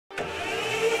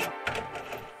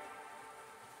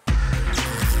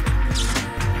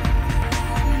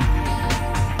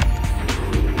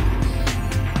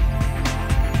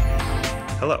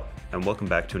and welcome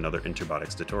back to another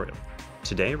Interbotix tutorial.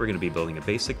 Today we're going to be building a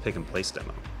basic pick and place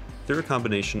demo. Through a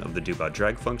combination of the Dobot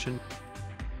drag function,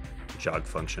 Jog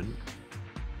function,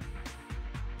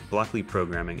 block lead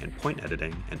programming and point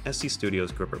editing, and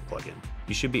SCStudio's gripper plugin,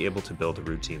 you should be able to build a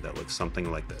routine that looks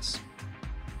something like this.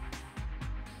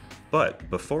 But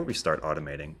before we start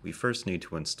automating, we first need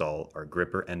to install our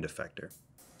gripper end effector.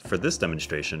 For this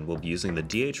demonstration, we'll be using the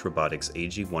DH-Robotics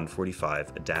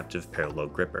AG-145 adaptive parallel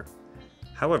gripper.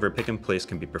 However, pick and place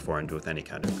can be performed with any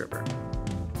kind of gripper.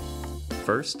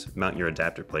 First, mount your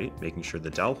adapter plate, making sure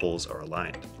the dowel holes are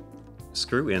aligned.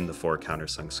 Screw in the 4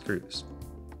 countersunk screws.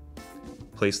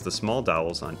 Place the small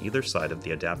dowels on either side of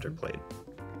the adapter plate.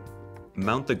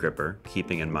 Mount the gripper,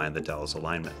 keeping in mind the dowel's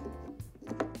alignment.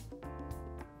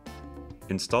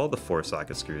 Install the 4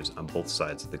 socket screws on both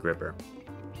sides of the gripper.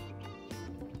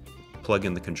 Plug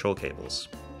in the control cables.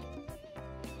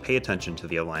 Pay attention to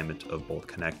the alignment of both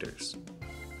connectors.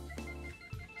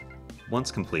 Once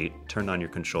complete, turn on your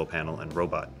control panel and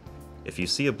robot. If you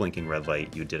see a blinking red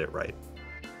light, you did it right.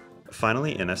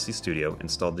 Finally, in SCStudio,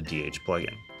 install the DH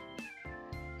plugin.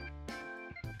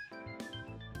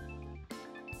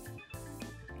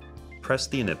 Press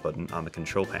the init button on the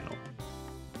control panel.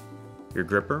 Your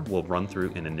gripper will run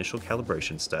through an initial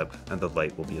calibration step and the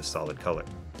light will be a solid color.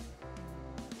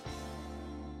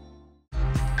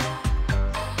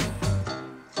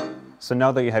 So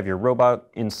now that you have your robot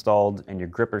installed and your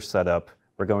gripper set up,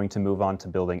 we're going to move on to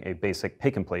building a basic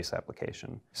pick and place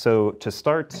application. So to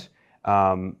start,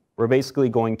 we're basically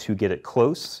going to get it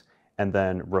close and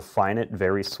then refine it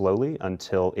very slowly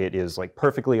until it is like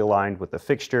perfectly aligned with the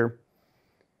fixture.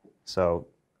 So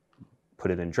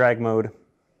put it in drag mode.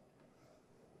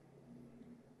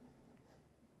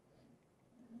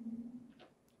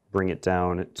 Bring it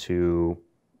down to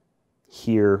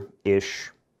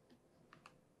here-ish.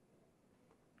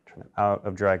 Turn it out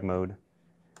of drag mode.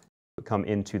 Come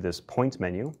into this point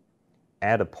menu,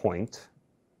 add a point.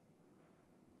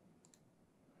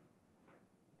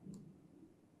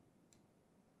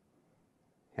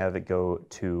 Have it go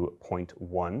to point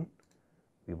 1.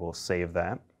 We will save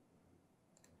that.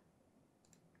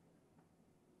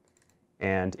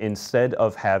 And instead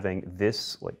of having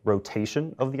this like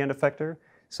rotation of the end effector,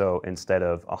 so instead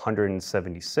of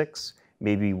 176,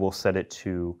 maybe we'll set it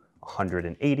to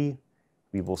 180.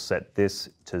 We will set this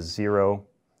to 0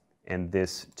 and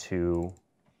this to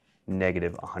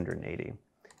negative 180.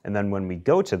 And then when we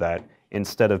go to that,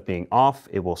 instead of being off,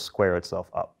 it will square itself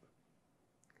up.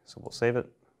 So we'll save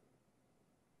it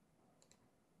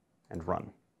and run.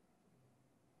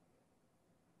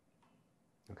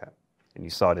 Okay, and you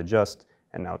saw it adjust,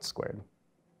 and now it's squared.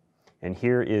 And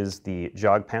here is the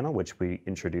Jog panel, which we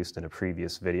introduced in a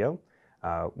previous video.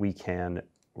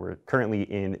 We're currently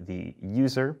in the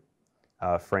user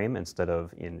frame instead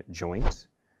of in joint.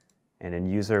 And in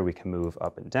user, we can move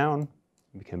up and down,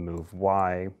 we can move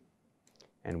Y,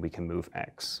 and we can move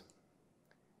X.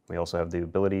 We also have the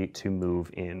ability to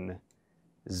move in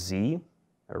Z,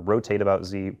 or rotate about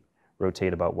Z,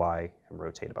 rotate about Y, and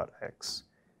rotate about X.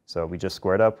 So we just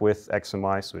squared up with X and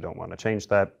Y, so we don't want to change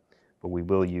that, but we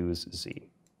will use Z.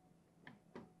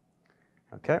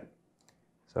 Okay,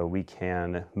 so we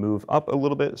can move up a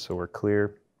little bit so we're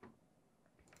clear.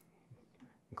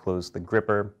 Close the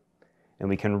gripper, and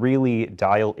we can really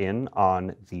dial in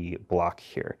on the block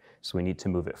here. So we need to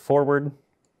move it forward,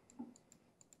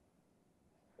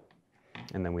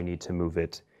 and then we need to move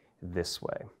it this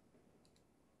way.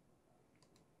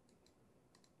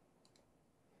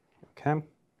 Okay, and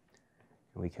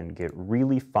we can get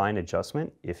really fine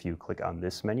adjustment if you click on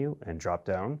this menu and drop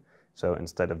down. So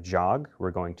instead of jog, we're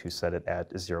going to set it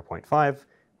at 0.5,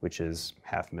 which is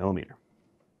 ½ millimeter.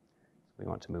 We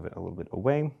want to move it a little bit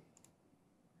away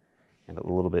and a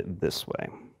little bit this way.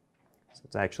 So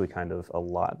it's actually kind of a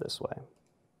lot this way.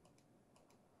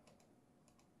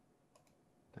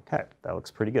 Okay, that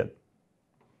looks pretty good.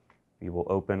 We will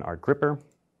open our gripper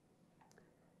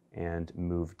and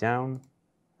move down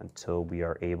until we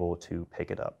are able to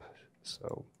pick it up.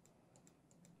 So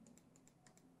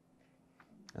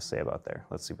let's say about there.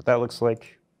 Let's see what that looks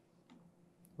like.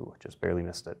 Ooh, just barely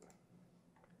missed it.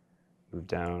 Move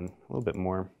down a little bit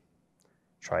more.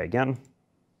 Try again.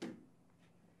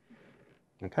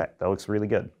 Okay, that looks really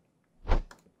good.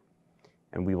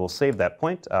 And we will save that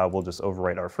point. We'll just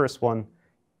overwrite our first one.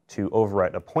 To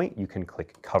overwrite a point, you can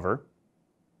click cover.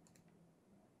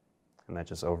 And that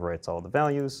just overwrites all the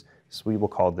values. So we will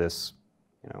call this,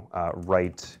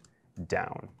 right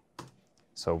down.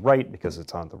 So right because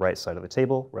it's on the right side of the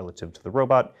table relative to the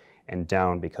robot, and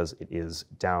down because it is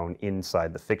down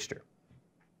inside the fixture.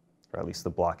 Or at least the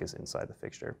block is inside the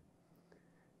fixture.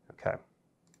 Okay.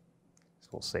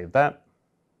 we'll save that.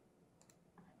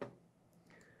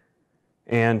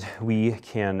 And we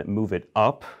can move it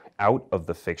up out of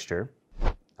the fixture,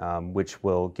 which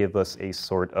will give us a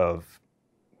sort of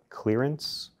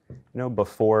clearance,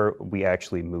 before we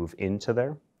actually move into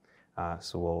there.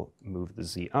 So we'll move the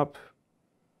Z up.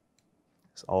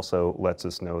 This also lets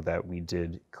us know that we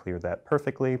did clear that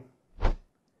perfectly.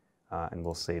 And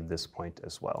we'll save this point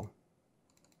as well.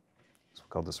 So we'll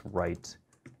call this right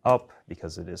up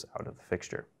because it is out of the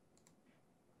fixture.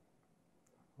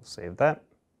 We'll save that.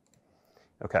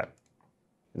 Okay.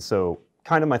 And so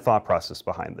kind of my thought process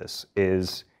behind this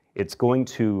is it's going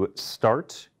to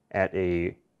start at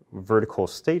a vertical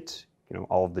state.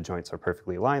 All of the joints are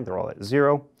perfectly aligned. They're all at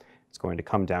 0. It's going to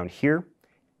come down here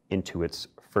into its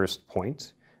first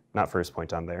point. Not first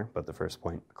point on there, but the first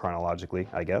point chronologically,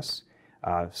 I guess.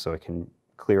 So it can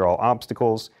clear all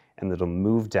obstacles, and it'll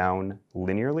move down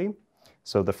linearly.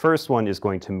 So the first one is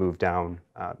going to move down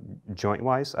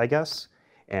joint-wise, I guess.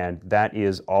 And that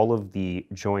is all of the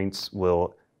joints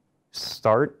will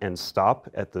start and stop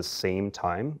at the same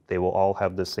time. They will all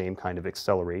have the same kind of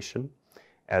acceleration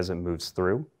as it moves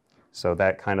through. So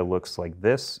that kind of looks like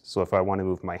this. So if I want to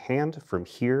move my hand from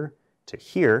here to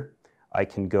here, I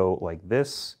can go like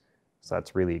this. So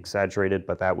that's really exaggerated,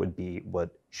 but that would be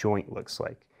what joint looks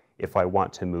like. If I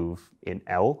want to move in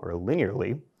L or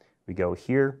linearly, we go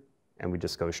here and we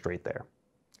just go straight there.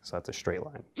 So that's a straight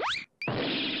line.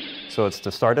 So it's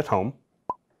to start at home,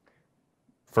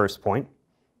 first point,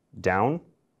 down,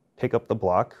 pick up the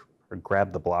block or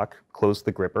grab the block, close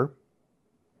the gripper,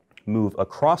 move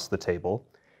across the table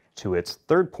to its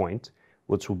third point,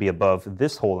 which will be above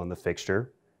this hole in the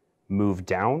fixture, move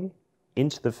down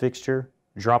into the fixture,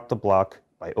 drop the block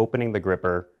by opening the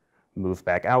gripper, move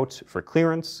back out for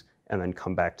clearance, and then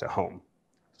come back to home.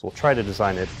 So we'll try to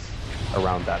design it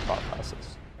around that thought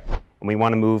process. And we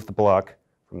want to move the block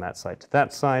from that side to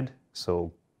that side,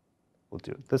 so we'll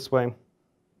do it this way.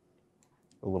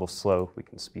 A little slow, we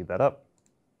can speed that up.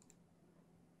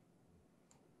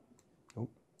 Oh.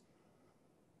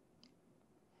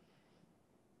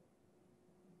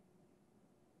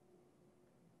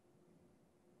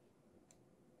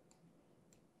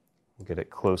 We'll get it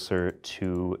closer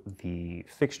to the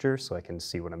fixture so I can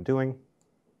see what I'm doing.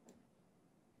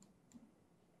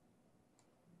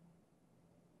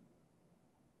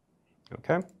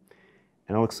 Okay,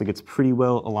 and it looks like it's pretty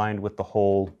well aligned with the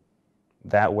hole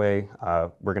that way.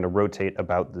 We're going to rotate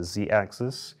about the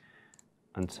Z-axis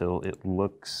until it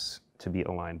looks to be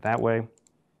aligned that way.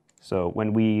 So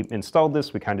when we installed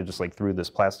this, we kind of just like threw this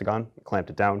plastic on, clamped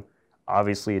it down.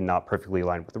 Obviously not perfectly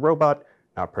aligned with the robot,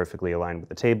 not perfectly aligned with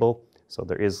the table, so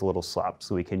there is a little slop.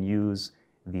 So we can use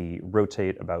the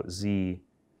rotate about Z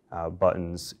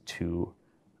buttons to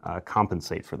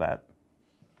compensate for that.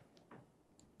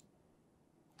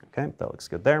 Okay, that looks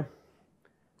good there.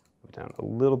 Move down a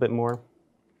little bit more.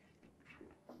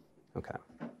 Okay.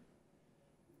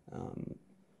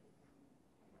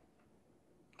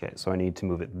 Okay, so I need to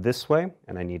move it this way,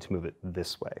 and I need to move it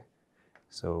this way.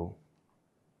 So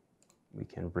we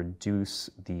can reduce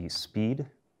the speed,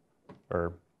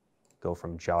 or go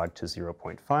from jog to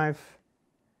 0.5,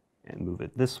 and move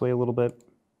it this way a little bit.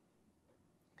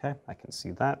 Okay, I can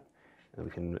see that. And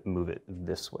we can move it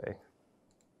this way.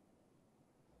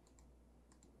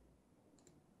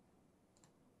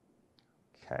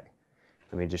 Okay,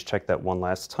 let me just check that one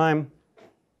last time.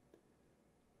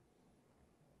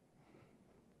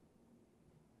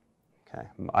 Okay,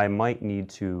 I might need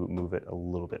to move it a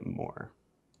little bit more.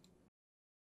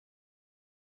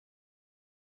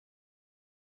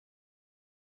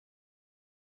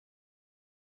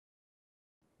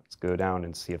 Let's go down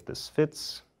and see if this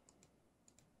fits.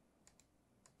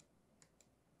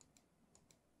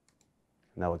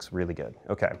 And that looks really good.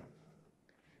 Okay,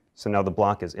 so now the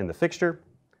block is in the fixture.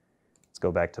 Let's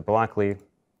go back to Blockly,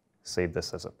 save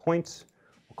this as a point.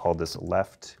 We'll call this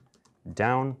left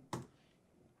down.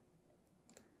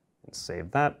 And save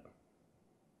that.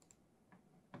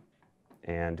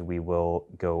 And we will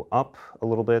go up a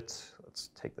little bit. Let's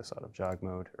take this out of jog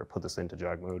mode, or put this into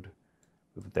jog mode.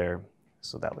 Move it there,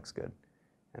 so that looks good.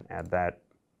 And add that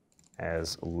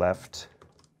as left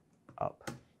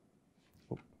up.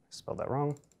 Oop, spelled that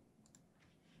wrong.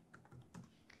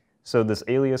 So this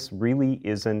alias really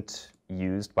isn't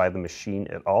used by the machine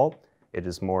at all. It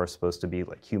is more supposed to be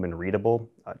like human readable,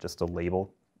 just a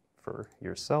label for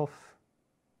yourself.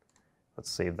 Let's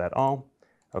save that all.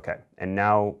 Okay, and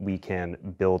now we can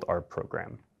build our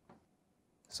program.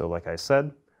 So like I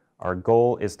said, our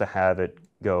goal is to have it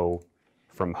go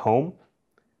from home,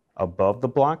 above the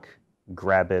block,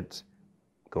 grab it,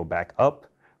 go back up,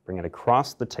 bring it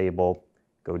across the table,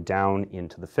 go down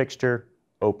into the fixture,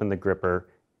 open the gripper,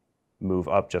 move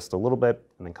up just a little bit,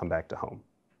 and then come back to home.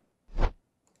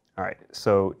 All right,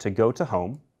 so to go to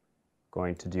home,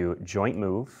 going to do joint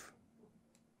move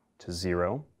to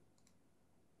 0.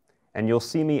 And you'll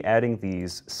see me adding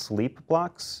these sleep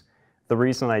blocks. The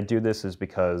reason I do this is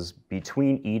because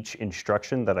between each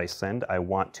instruction that I send, I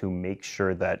want to make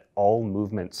sure that all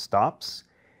movement stops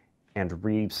and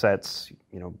resets,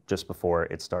 just before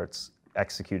it starts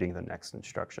executing the next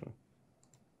instruction.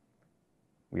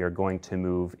 We are going to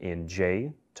move in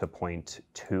J to point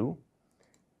 2,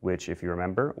 which, if you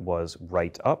remember, was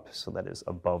right up, so that is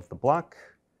above the block.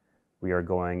 We are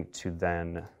going to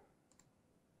then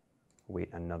wait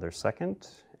another second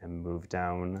and move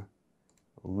down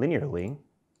linearly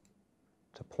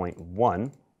to point 1,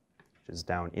 which is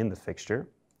down in the fixture.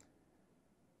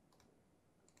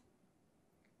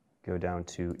 Go down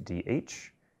to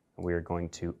DH, and we are going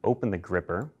to open the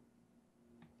gripper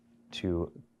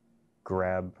to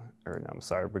grab, or no, I'm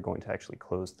sorry, we're going to actually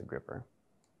close the gripper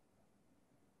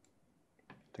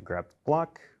to grab the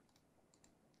block,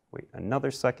 wait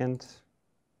another second,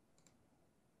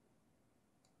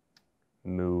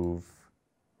 move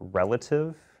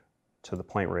relative to the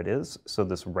point where it is. So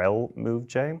this rel move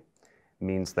J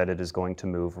means that it is going to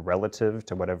move relative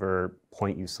to whatever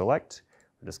point you select.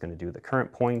 We're just going to do the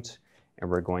current point, and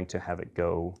we're going to have it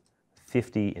go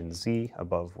 50 in Z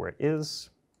above where it is.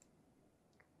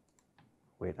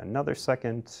 Wait another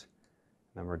second,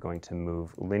 then we're going to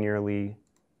move linearly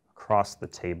across the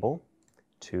table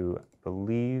to, I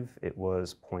believe it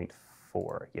was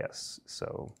 0.4, yes,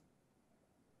 so,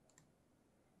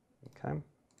 okay.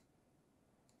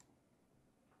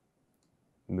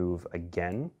 Move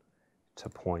again to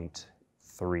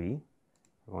 0.3,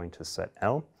 we're going to set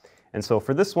L. And so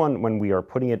for this one, when we are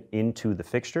putting it into the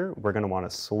fixture, we're going to want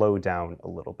to slow down a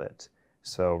little bit.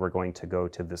 So we're going to go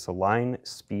to this Align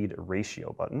Speed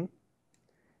Ratio button.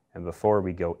 And before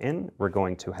we go in, we're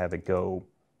going to have it go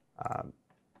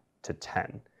to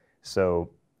 10. So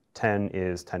 10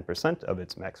 is 10% of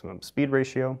its maximum speed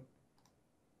ratio.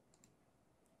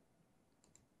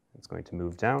 It's going to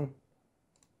move down,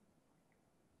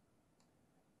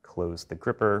 close the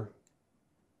gripper,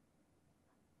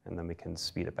 and then we can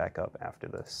speed it back up after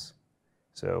this.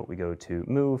 So we go to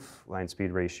move, line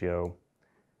speed ratio,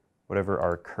 whatever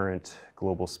our current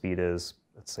global speed is,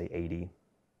 let's say 80.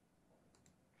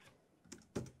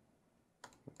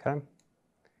 Okay.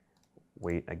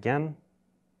 Wait again.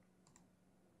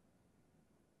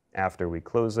 After we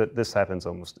close it, this happens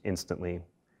almost instantly.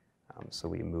 So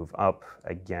we move up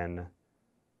again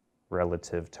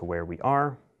relative to where we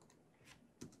are.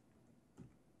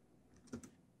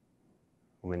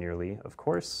 Linearly, of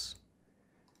course.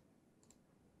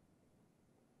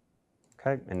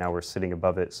 Okay, and now we're sitting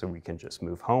above it, so we can just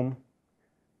move home.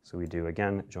 So we do,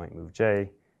 again, joint move J, and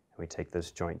we take this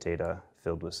joint data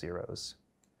filled with zeros.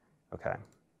 Okay.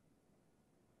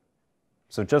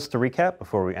 So just to recap,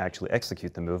 before we actually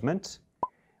execute the movement,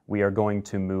 we are going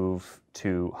to move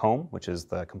to home, which is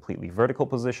the completely vertical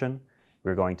position.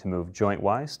 We're going to move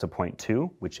joint-wise to point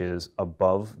 2, which is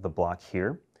above the block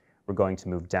here. We're going to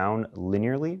move down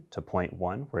linearly to point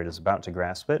 1, where it is about to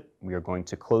grasp it. We are going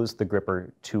to close the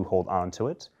gripper to hold on to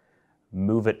it,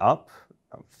 move it up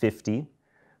 50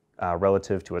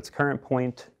 relative to its current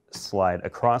point, slide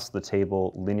across the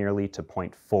table linearly to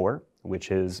point 4,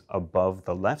 which is above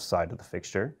the left side of the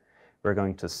fixture. We're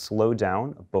going to slow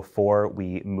down before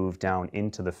we move down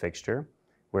into the fixture,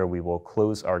 where we will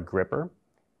close our gripper.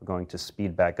 We're going to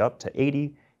speed back up to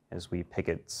 80 as we pick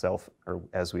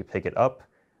it up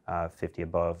 50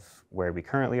 above where we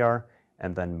currently are,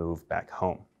 and then move back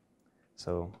home.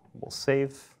 So we'll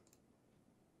save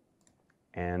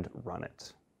and run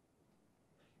it.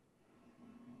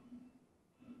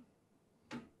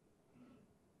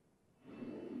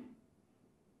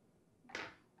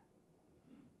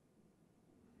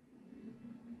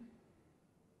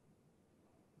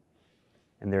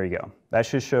 And there you go. That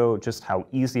should show just how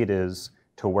easy it is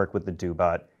to work with the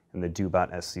Dobot and the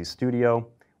Dobot SCStudio.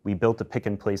 We built a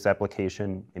pick-and-place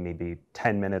application in maybe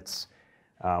 10 minutes.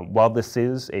 While this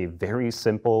is a very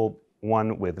simple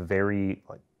one with very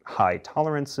high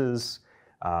tolerances,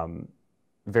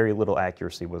 very little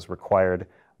accuracy was required,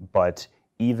 but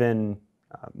even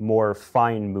more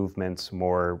fine movements,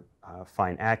 more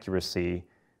fine accuracy,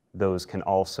 those can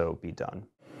also be done.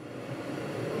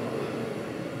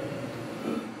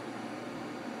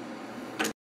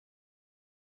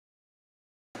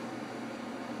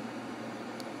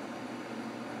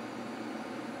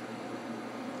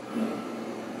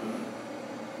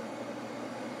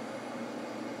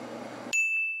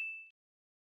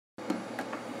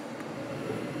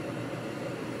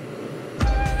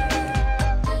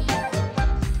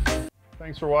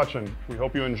 Thanks for watching. We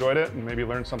hope you enjoyed it and maybe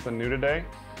learned something new today.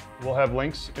 We'll have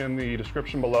links in the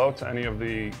description below to any of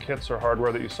the kits or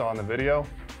hardware that you saw in the video.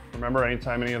 Remember,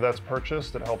 anytime any of that's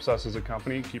purchased, it helps us as a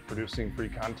company keep producing free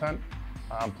content.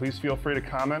 Please feel free to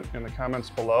comment in the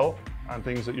comments below on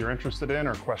things that you're interested in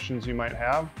or questions you might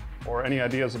have, or any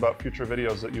ideas about future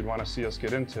videos that you'd want to see us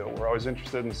get into. We're always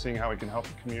interested in seeing how we can help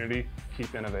the community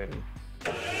keep innovating.